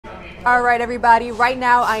All right, everybody. Right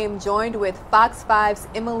now, I am joined with Fox 5's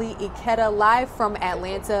Emilie Ikeda live from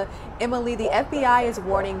Atlanta. Emilie, the FBI is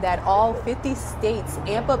warning that all 50 states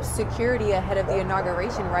amp up security ahead of the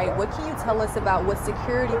inauguration, right? What can you tell us about what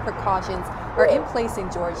security precautions are in place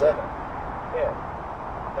in Georgia?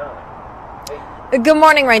 Good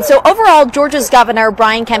morning, Rain. So overall, Georgia's Governor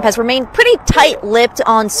Brian Kemp has remained pretty tight-lipped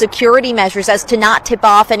on security measures as to not tip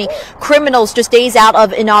off any criminals just days out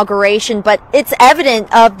of inauguration. But it's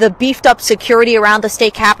evident of the beefed-up security around the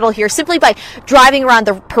state capitol here. Simply by driving around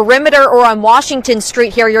the perimeter or on Washington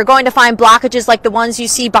Street here, you're going to find blockages like the ones you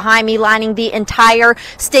see behind me lining the entire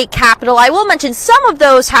state capitol. I will mention some of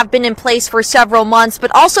those have been in place for several months,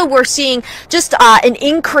 but also we're seeing just an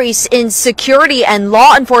increase in security and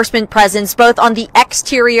law enforcement presence both on the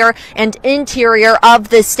exterior and interior of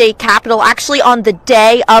the state capitol. Actually, on the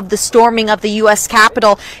day of the storming of the U.S.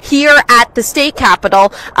 Capitol here at the state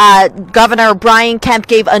capitol, Governor Brian Kemp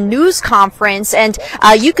gave a news conference, and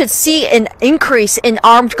you could see an increase in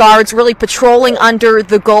armed guards really patrolling under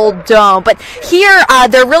the Gold Dome. But here,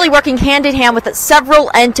 they're really working hand in hand with several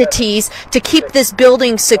entities to keep this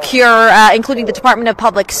building secure, including the Department of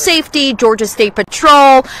Public Safety, Georgia State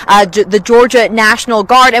Patrol, the Georgia National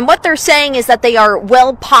Guard. And what they're saying is that they are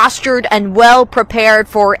well postured and well prepared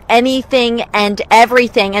for anything and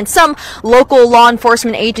everything. And some local law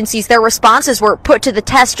enforcement agencies, their responses were put to the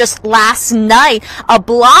test just last night. A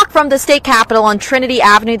block from the state capitol on Trinity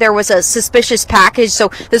Avenue, there was a suspicious package. So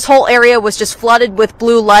this whole area was just flooded with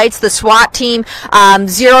blue lights. The SWAT team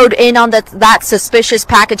zeroed in on that suspicious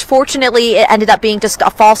package. Fortunately, it ended up being just a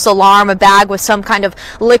false alarm, a bag with some kind of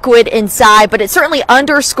liquid inside. But it certainly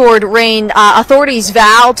underscored, Rain, authorities'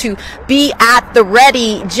 vow to be at the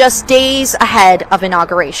ready just days ahead of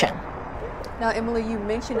inauguration. Now, Emilie, you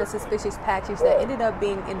mentioned a suspicious package that ended up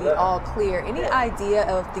being in the all clear. Any idea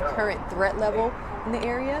of the current threat level in the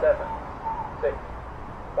area? 7, 6,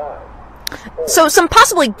 5. So some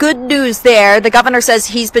possibly good news there. The governor says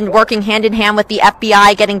he's been working hand in hand with the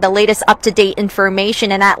FBI, getting the latest up-to-date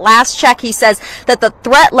information. And at last check, he says that the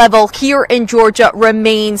threat level here in Georgia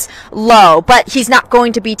remains low. But he's not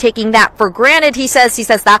going to be taking that for granted. He says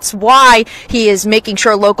that's why he is making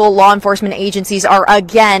sure local law enforcement agencies are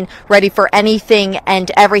again ready for anything and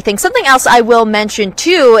everything. Something else I will mention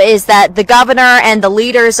too is that the governor and the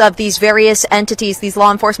leaders of these various entities, these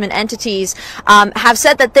law enforcement entities, have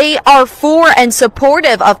said that they are for and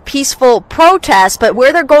supportive of peaceful protests, but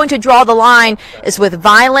where they're going to draw the line is with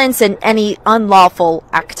violence and any unlawful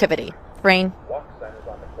activity. Rain.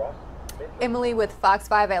 Emilie with Fox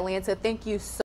 5 Atlanta, thank you so